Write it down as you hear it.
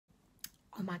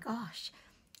Oh my gosh,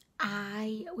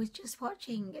 I was just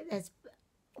watching, why am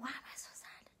I so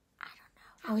sad? I don't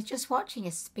know. I was just watching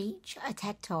a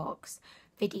TED Talks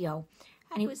video,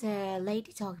 and it was a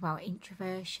lady talking about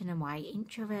introversion and why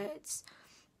introverts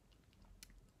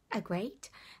are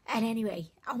great. And anyway,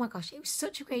 oh my gosh, it was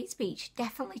such a great speech.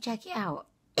 Definitely check it out.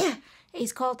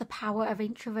 It's called The Power of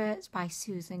Introverts by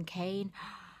Susan Cain.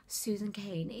 Susan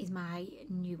Cain is my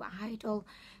new idol,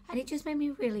 and it just made me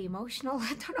really emotional.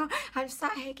 I don't know, I'm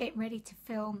sat here getting ready to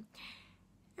film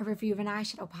a review of an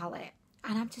eyeshadow palette,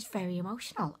 and I'm just very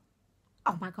emotional.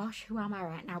 Oh my gosh, who am I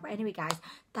right now? But anyway guys,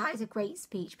 that is a great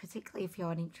speech, particularly if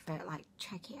you're an introvert. Like,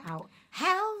 check it out.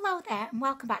 Hello there and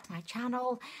welcome back to my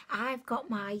channel. I've got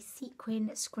my sequin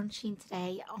scrunchie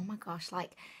today. Oh my gosh,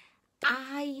 like,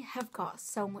 I have got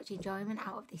so much enjoyment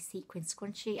out of this sequin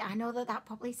scrunchie. I know that that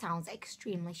probably sounds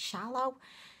extremely shallow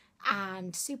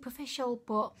and superficial,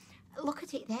 but look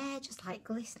at it there, just like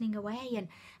glistening away, and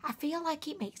I feel like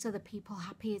it makes other people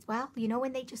happy as well, you know,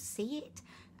 when they just see it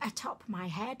atop my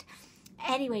head.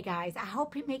 Anyway guys, I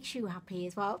hope it makes you happy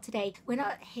as well. Today we're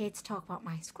not here to talk about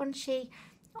my scrunchie,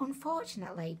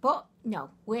 unfortunately, but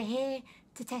no, we're here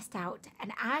to test out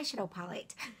an eyeshadow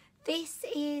palette. This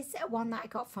is one that I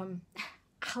got from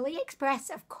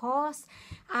Aliexpress, of course.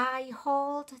 I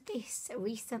hauled this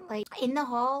recently. In the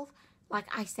haul, like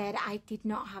I said, I did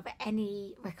not have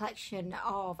any recollection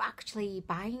of actually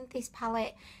buying this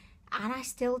palette, and I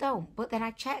still don't. But then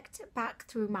I checked back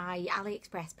through my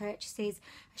Aliexpress purchases.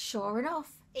 Sure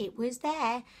enough, it was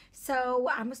there. So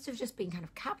I must have just been kind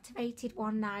of captivated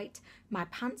one night. My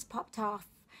pants popped off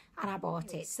and I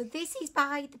bought it. So this is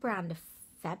by the brand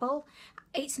Febble.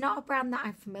 It's not a brand that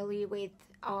I'm familiar with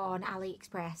on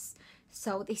AliExpress,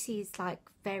 so this is like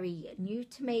very new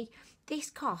to me.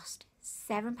 This cost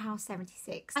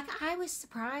 £7.76. Like, I was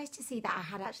surprised to see that I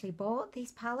had actually bought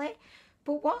this palette,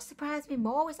 but what surprised me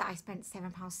more was that I spent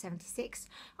 £7.76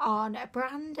 on a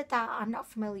brand that I'm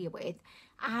not familiar with,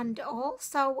 and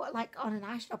also like on an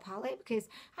eyeshadow palette, because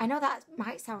I know that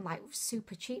might sound like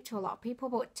super cheap to a lot of people,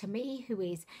 but to me, who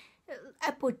is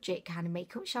a budget kind of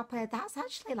makeup shopper, that's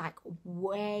actually like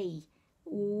way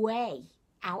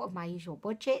out of my usual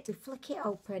budget. To flick it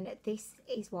open, this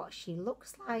is what she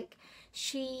looks like.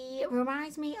 She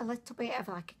reminds me a little bit of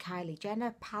like a Kylie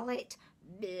Jenner palette.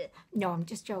 No, I'm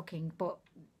just joking, but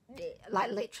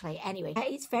like literally. Anyway,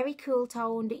 it's very cool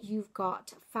toned. You've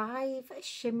got 5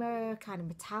 shimmer kind of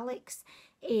metallics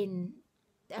in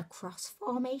a cross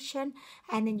formation,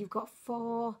 and then you've got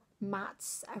 4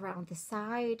 mattes around the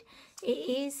side. It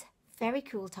is very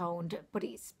cool toned, but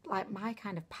it's like my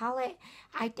kind of palette.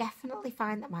 I definitely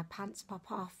find that my pants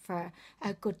pop off for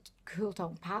a good cool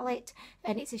tone palette,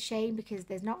 and it's a shame because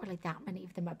there's not really that many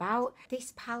of them about.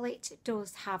 This palette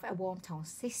does have a warm tone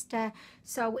sister,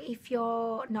 so if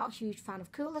you're not a huge fan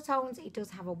of cooler tones, it does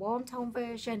have a warm tone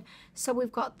version. So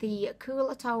we've got the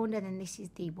cooler toned, and then this is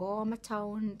the warmer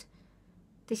toned.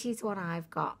 This is the one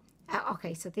I've got.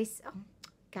 Okay, so this,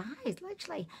 guys,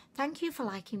 literally, thank you for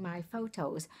liking my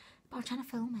photos. But I'm trying to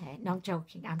film it. No, I'm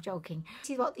joking. I'm joking. This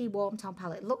is what the warm tone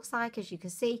palette looks like, as you can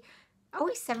see. Oh,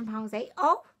 it's £7.8.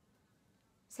 Oh,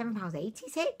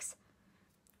 £7.86.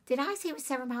 Did I say it was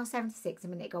 £7.76 a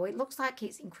minute ago? It looks like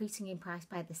it's increasing in price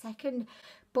by the second.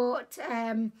 But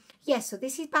yeah, so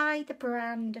this is by the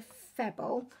brand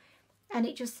Febble, and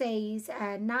it just says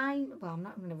 9. Well, I'm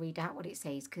not going to read out what it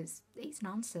says because it's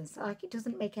nonsense. Like, it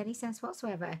doesn't make any sense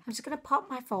whatsoever. I'm just going to pop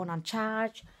my phone on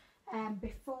charge.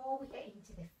 Before we get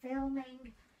into the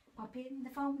filming, popping the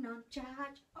phone on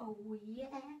charge. Oh yeah,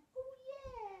 oh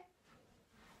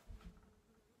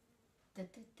yeah.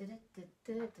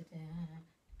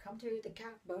 Come to the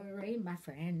cabaret, my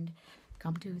friend.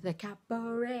 Come to the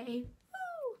cabaret.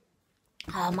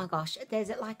 Woo. Oh my gosh, there's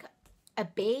like a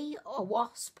bee or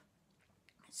wasp,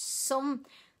 some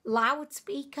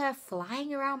loudspeaker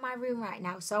flying around my room right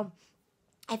now. So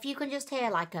if you can just hear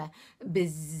like a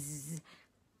buzz,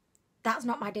 that's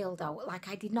not my dildo. Like,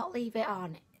 I did not leave it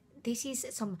on. This is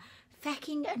some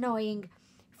fecking annoying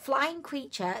flying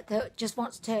creature that just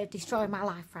wants to destroy my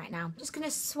life right now. I'm just going to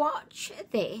swatch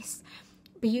this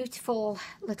beautiful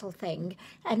little thing,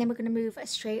 and then we're going to move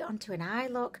straight onto an eye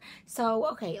look. So,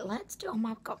 okay, let's do... Oh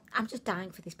my God, I'm just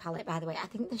dying for this palette, by the way. I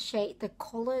think the shade, the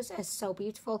colours are so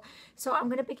beautiful. So I'm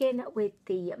going to begin with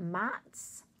the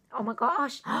mattes. Oh my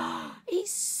gosh,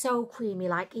 it's so creamy.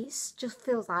 Like, it just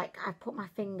feels like I've put my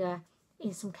finger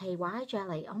in some KY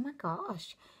jelly. Oh my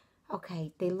gosh.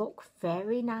 Okay, they look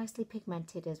very nicely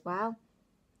pigmented as well.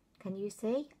 Can you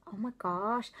see? Oh my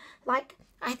gosh. Like,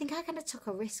 I think I kind of took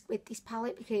a risk with this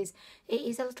palette because it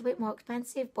is a little bit more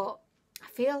expensive, but I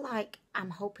feel like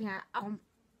I'm hoping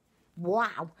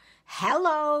Wow.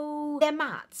 Hello. They're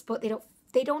mattes, but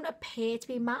they don't appear to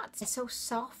be mattes. They're so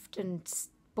soft and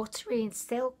buttery and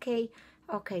silky.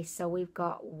 Okay, so we've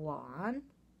got 1,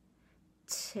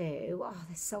 2. Oh,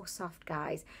 they're so soft,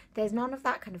 guys. There's none of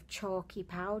that kind of chalky,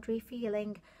 powdery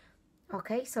feeling.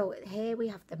 Okay, so here we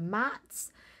have the mattes.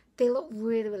 They look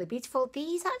really, really beautiful.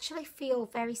 These actually feel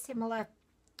very similar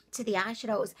to the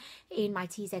eyeshadows in my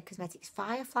TZ Cosmetics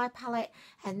Firefly palette,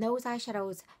 and those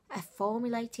eyeshadows are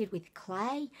formulated with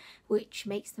clay, which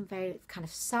makes them very kind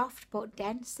of soft but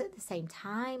dense at the same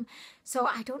time. So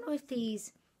I don't know if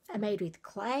these are made with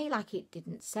clay, like it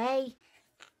didn't say.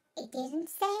 It didn't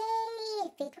say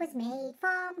if it was made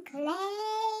from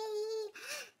clay,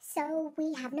 so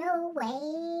we have no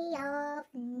way of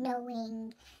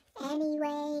knowing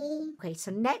anyway. Okay, so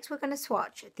next we're going to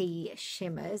swatch the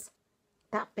shimmers.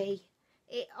 That be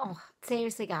it. Oh,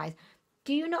 seriously, guys,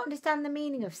 do you not understand the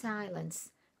meaning of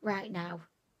silence right now?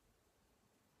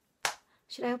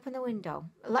 Should I open the window?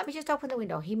 Let me just open the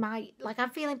window. He might, like,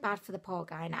 I'm feeling bad for the poor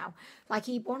guy now. Like,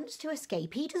 he wants to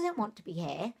escape. He doesn't want to be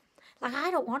here. Like,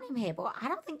 I don't want him here, but I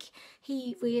don't think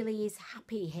he really is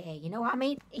happy here. You know what I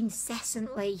mean?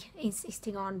 Incessantly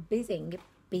insisting on buzzing,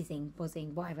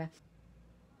 whatever.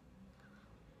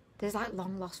 There's like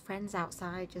long lost friends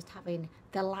outside just having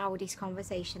the loudest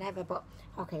conversation ever. But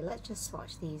okay, let's just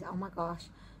swatch these. Oh my gosh,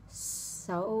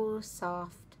 so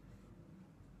soft.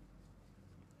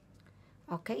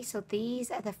 Okay, so these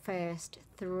are the first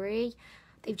 3.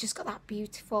 They've just got that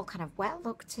beautiful kind of wet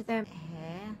look to them.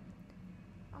 Here.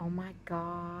 Oh my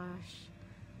gosh.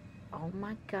 Oh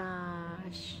my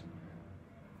gosh.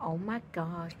 Oh my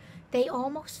gosh. They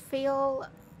almost feel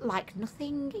like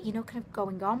nothing, you know, kind of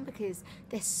going on because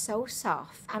they're so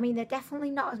soft. I mean, they're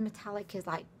definitely not as metallic as,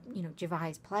 like, you know,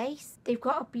 Gervais Place. They've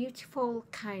got a beautiful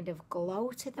kind of glow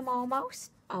to them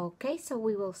almost. Okay, so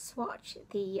we will swatch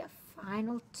the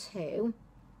final 2.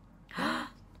 Oh!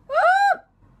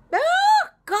 Oh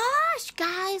gosh,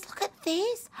 guys, look at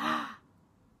this.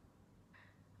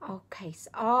 Okay,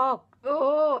 so oh,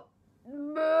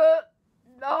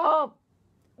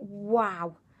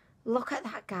 wow, look at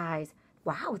that, guys.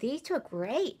 Wow, these 2 are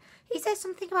great. Is there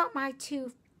something about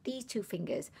these two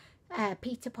fingers,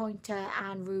 Peter Pointer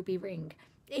and Ruby Ring?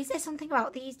 Is there something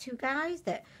about these 2 guys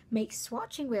that makes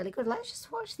swatching really good? Let's just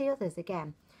swatch the others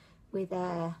again with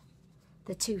the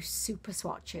 2 super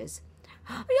swatchers.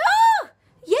 Oh,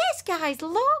 yes, guys,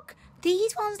 look.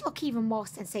 These ones look even more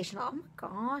sensational. Oh my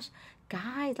gosh,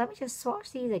 guys, let me just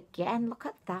swatch these again. Look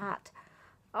at that.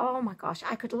 Oh my gosh,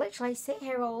 I could literally sit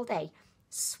here all day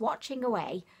swatching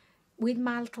away with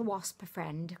my little wasper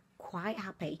friend, quite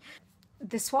happy.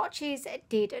 The swatches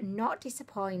did not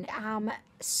disappoint. I'm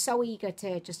so eager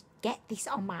to just get this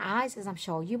on my eyes, as I'm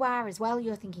sure you are as well.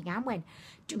 You're thinking, Anwen,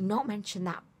 do not mention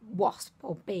that wasp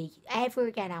or bee ever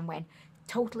again, Anwen.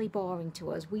 Totally boring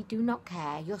to us. We do not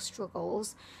care your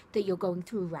struggles that you're going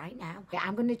through right now.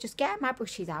 I'm going to just get my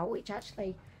brushes out, which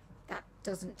actually, that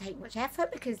doesn't take much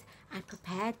effort because I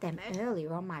prepared them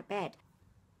earlier on my bed.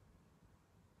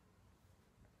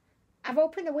 I've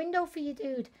opened the window for you,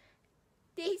 dude.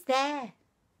 It's there.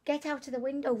 Get out of the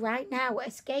window right now.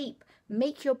 Escape.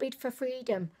 Make your bid for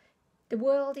freedom. The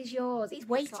world is yours. It's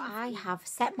waiting. So I have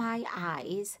set my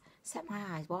eyes. Set my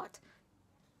eyes, what?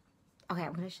 Okay,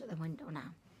 I'm going to shut the window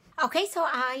now. Okay, so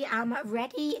I am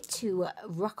ready to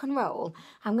rock and roll.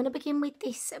 I'm going to begin with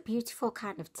this beautiful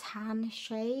kind of tan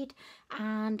shade.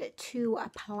 And to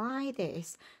apply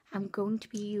this, I'm going to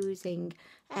be using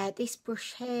this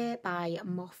brush here by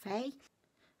Morphe.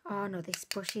 Oh no, this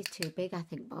brush is too big, I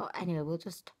think. But anyway, we'll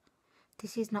just...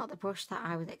 This is not the brush that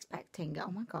I was expecting. Oh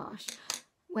my gosh.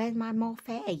 Where's my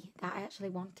Morphe that I actually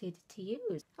wanted to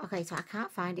use? Okay, so I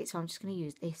can't find it, so I'm just going to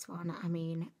use this one. I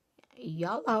mean,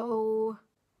 YOLO.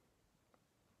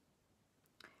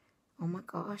 Oh my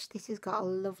gosh, this has got a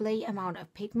lovely amount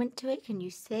of pigment to it. Can you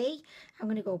see? I'm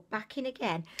going to go back in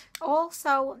again.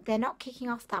 Also, they're not kicking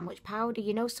off that much powder.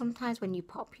 You know, sometimes when you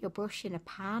pop your brush in a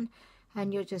pan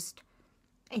and you're just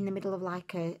in the middle of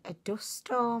like a dust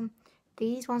storm,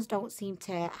 these ones don't seem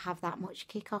to have that much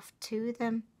kick off to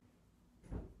them.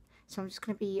 So I'm just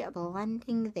going to be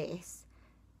blending this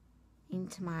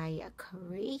into my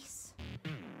crease.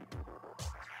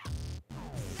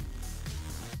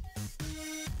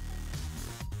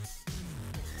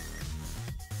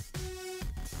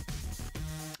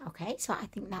 Okay, so I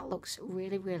think that looks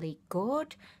really, really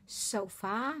good so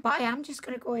far. But I am just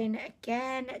going to go in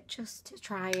again just to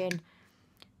try and,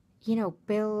 you know,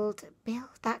 build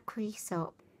that crease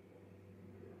up.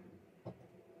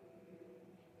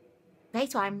 Okay,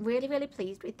 so I'm really, really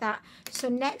pleased with that. So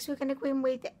next we're going to go in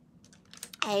with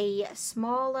a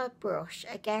smaller brush.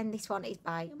 Again, this one is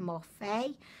by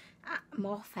Morphe.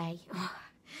 Morphe.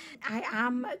 I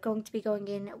am going to be going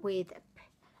in with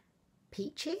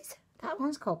Peaches. That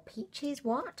one's called Peaches.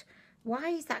 What? Why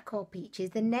is that called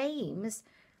Peaches? The names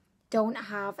don't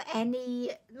have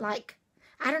any, like,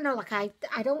 I don't know, like I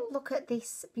don't look at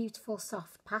this beautiful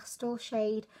soft pastel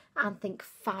shade and think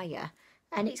fire,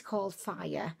 and it's called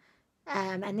Fire.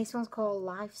 And this one's called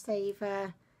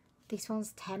Lifesaver. This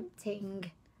one's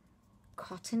Tempting.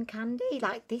 Cotton Candy.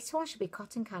 Like, this one should be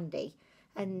Cotton Candy,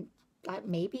 and like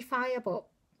maybe Fire, but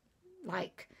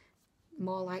like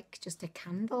more like just a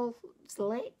candle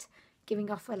lit, giving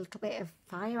off a little bit of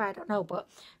fire. I don't know, but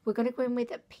we're going to go in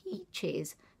with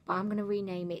Peaches, but I'm going to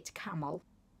rename it Camel.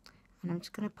 And I'm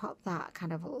just going to pop that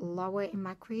kind of lower in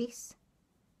my crease.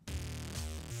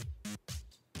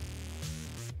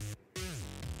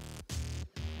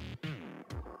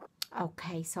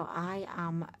 Okay, so I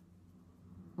am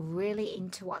really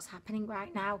into what's happening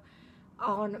right now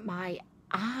on my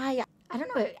eye. I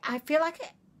don't know, I feel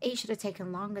like it should have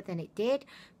taken longer than it did,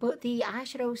 but the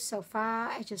eyeshadows so far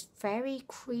are just very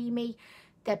creamy.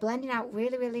 They're blending out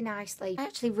really, really nicely. I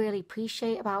actually really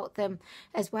appreciate about them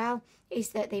as well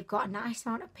is that they've got a nice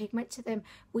amount of pigment to them,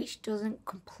 which doesn't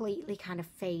completely kind of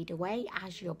fade away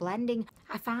as you're blending.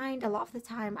 I find a lot of the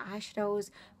time eyeshadows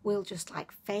will just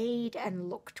like fade and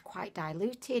look quite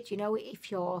diluted, you know,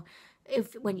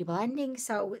 when you're blending.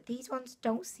 So these ones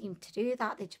don't seem to do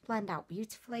that. They just blend out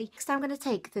beautifully. Next, I'm going to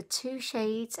take the two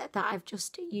shades that I've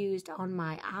just used on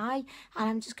my eye, and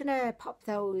I'm just going to pop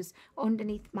those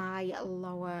underneath my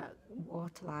lower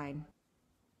waterline.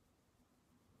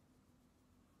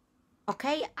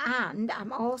 Okay, and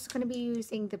I'm also going to be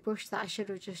using the brush that I should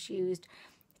have just used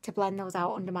to blend those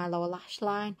out under my lower lash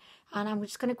line, and I'm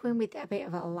just going to go in with a bit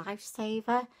of a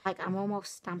Lifesaver. Like, I'm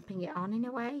almost stamping it on in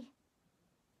a way.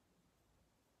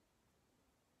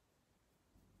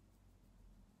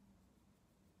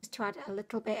 To add a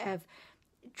little bit of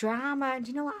drama, and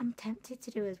you know what I'm tempted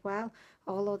to do as well,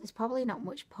 although there's probably not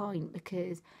much point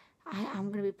because I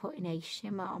am going to be putting a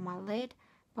shimmer on my lid,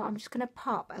 but I'm just going to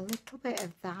pop a little bit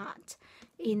of that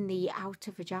in the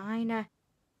outer vagina.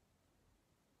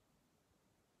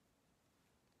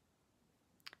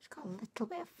 Just got a little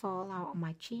bit of fallout on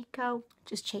my cheeko.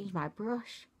 Just change my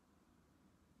brush.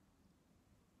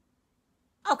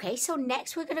 Okay, so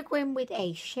next we're going to go in with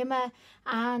a shimmer,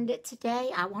 and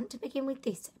today I want to begin with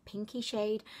this pinky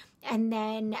shade, and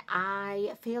then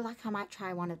I feel like I might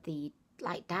try one of the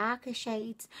like darker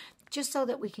shades, just so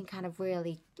that we can kind of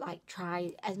really like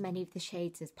try as many of the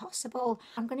shades as possible.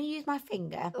 I'm going to use my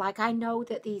finger. Like, I know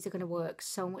that these are going to work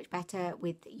so much better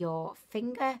with your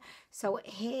finger, so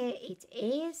here it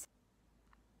is.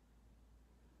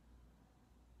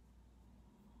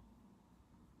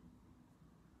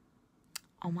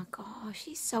 Oh my gosh,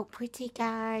 it's so pretty,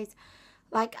 guys.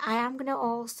 Like, I am going to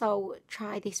also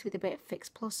try this with a bit of Fix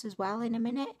Plus as well in a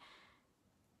minute.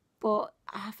 But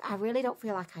I really don't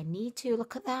feel like I need to.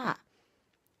 Look at that.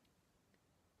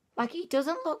 Like, it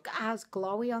doesn't look as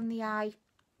glowy on the eye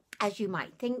as you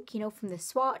might think, you know, from the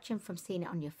swatch and from seeing it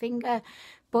on your finger.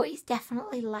 But it's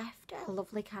definitely left a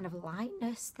lovely kind of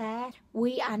lightness there.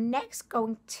 We are next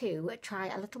going to try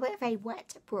a little bit of a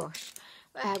wet brush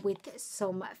with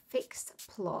some Fix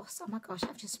Plus. Oh my gosh,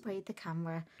 I've just sprayed the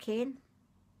camera. Okay.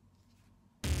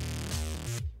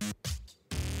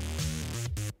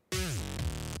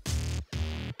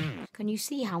 Can you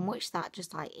see how much that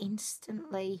just like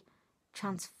instantly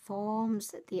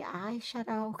transforms the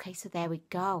eyeshadow? Okay, so there we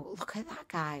go. Look at that,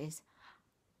 guys.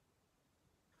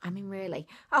 I mean, really.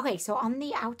 Okay, so on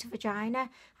the outer vagina,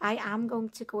 I am going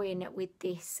to go in with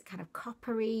this kind of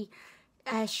coppery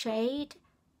shade,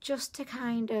 just to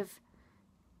kind of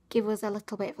give us a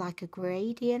little bit of like a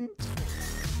gradient.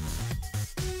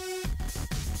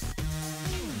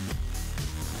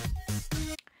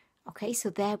 Okay,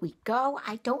 so there we go.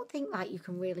 I don't think that you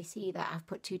can really see that I've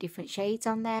put two different shades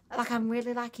on there. Like, I'm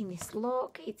really liking this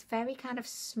look. It's very kind of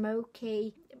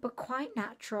smoky, but quite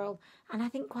natural, and I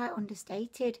think quite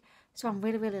understated. So I'm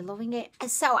really, really loving it. And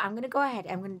so I'm going to go ahead.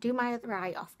 I'm going to do my other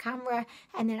eye off camera,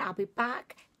 and then I'll be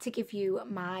back to give you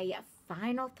my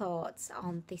final thoughts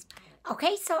on this palette.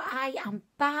 Okay, so I am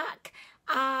back.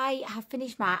 I have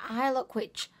finished my eye look,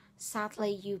 which sadly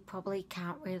you probably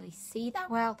can't really see that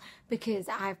well because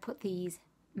I've put these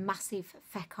massive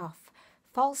feck off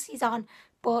falsies on.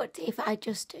 But if I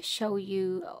just show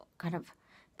you kind of,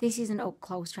 this isn't up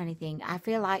close or anything, I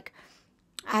feel like,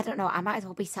 I don't know, I might as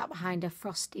well be sat behind a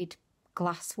frosted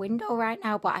glass window right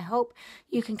now, but I hope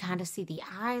you can kind of see the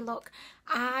eye look.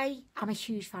 I am a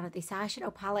huge fan of this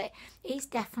eyeshadow palette. It's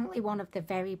definitely one of the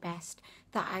very best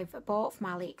that I've bought from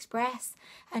Aliexpress,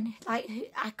 and like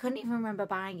I couldn't even remember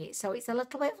buying it, so it's a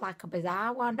little bit like a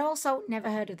bizarre one. Also never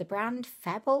heard of the brand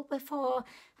Febble before,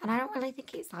 and I don't really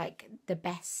think it's like the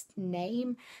best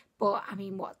name, but I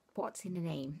mean, what's in the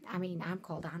name? I mean, I'm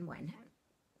called Anwen.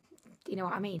 You know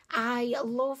what I mean? I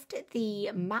loved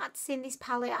the mattes in this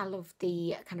palette. I love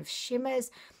the kind of shimmers.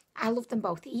 I love them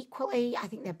both equally. I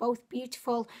think they're both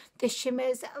beautiful. The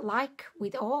shimmers, like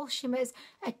with all shimmers,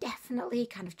 are definitely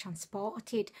kind of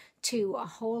transported to a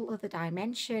whole other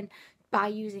dimension by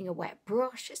using a wet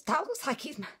brush. That looks like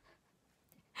it's...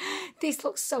 This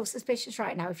looks so suspicious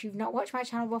right now. If you've not watched my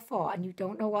channel before and you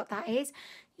don't know what that is,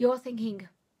 you're thinking,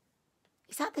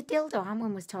 is that the dildo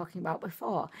Amwin was talking about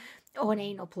before? Or an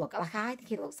anal plug? Like, I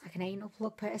think it looks like an anal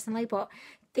plug personally, but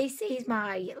this is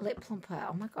my lip plumper.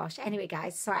 Oh my gosh. Anyway,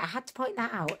 guys, sorry, I had to point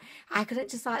that out. I couldn't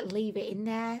just like leave it in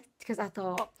there because I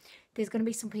thought there's going to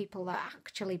be some people that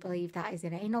actually believe that is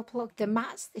an anal plug. The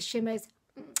mattes, the shimmers,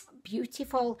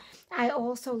 beautiful. I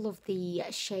also love the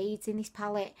shades in this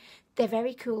palette. They're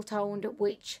very cool toned,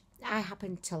 which I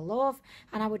happen to love,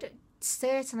 and I would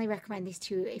certainly recommend this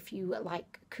to you if you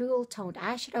like cool toned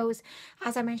eyeshadows.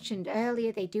 As I mentioned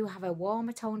earlier, they do have a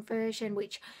warmer toned version,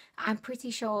 which I'm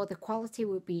pretty sure the quality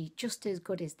would be just as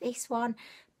good as this one,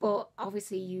 but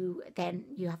obviously you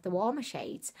have the warmer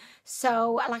shades.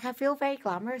 So like, I feel very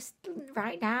glamorous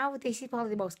right now. This is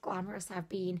probably the most glamorous I've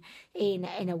been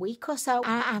in a week or so.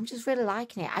 I'm just really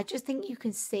liking it. I just think you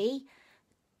can see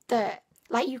that,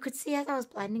 like, you could see as I was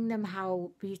blending them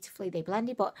how beautifully they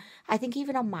blended, but I think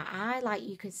even on my eye, like,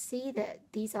 you could see that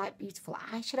these are like beautiful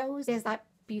eyeshadows. There's like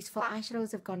beautiful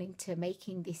eyeshadows have gone into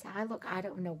making this eye look. I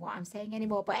don't know what I'm saying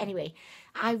anymore, but anyway,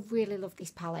 I really love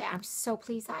this palette. I'm so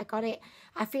pleased that I got it.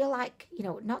 I feel like, you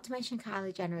know, not to mention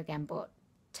Kylie Jenner again, but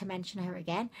to mention her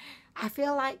again, I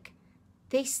feel like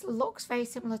this looks very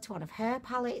similar to one of her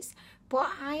palettes, but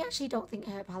I actually don't think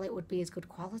her palette would be as good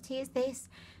quality as this.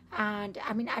 And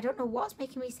I mean, I don't know what's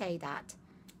making me say that,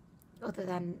 other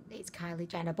than it's Kylie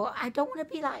Jenner, but I don't want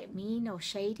to be like mean or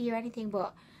shady or anything,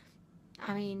 but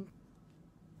I mean,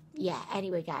 yeah,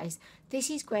 anyway guys, this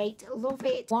is great, love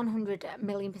it,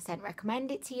 100,000,000% recommend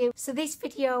it to you. So this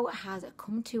video has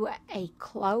come to a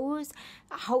close.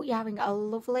 I hope you're having a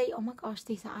lovely, oh my gosh,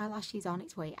 this eyelash is on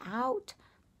its way out.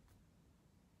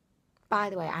 By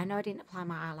the way, I know I didn't apply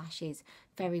my eyelashes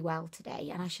very well today,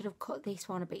 and I should have cut this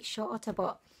one a bit shorter,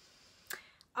 but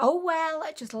oh well,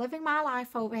 just living my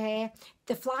life over here.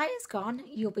 The flyer's gone,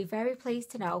 you'll be very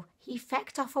pleased to know. He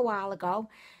fecked off a while ago.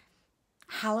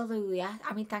 Hallelujah.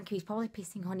 I mean, thank you. He's probably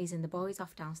pissing Honeys and the boys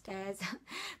off downstairs.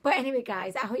 But anyway,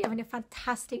 guys, I hope you're having a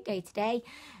fantastic day today.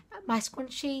 My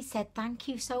scrunchie said thank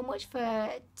you so much for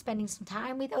spending some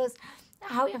time with us.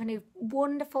 I hope you're having a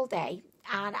wonderful day,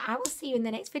 and I will see you in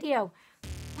the next video.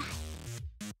 Bye.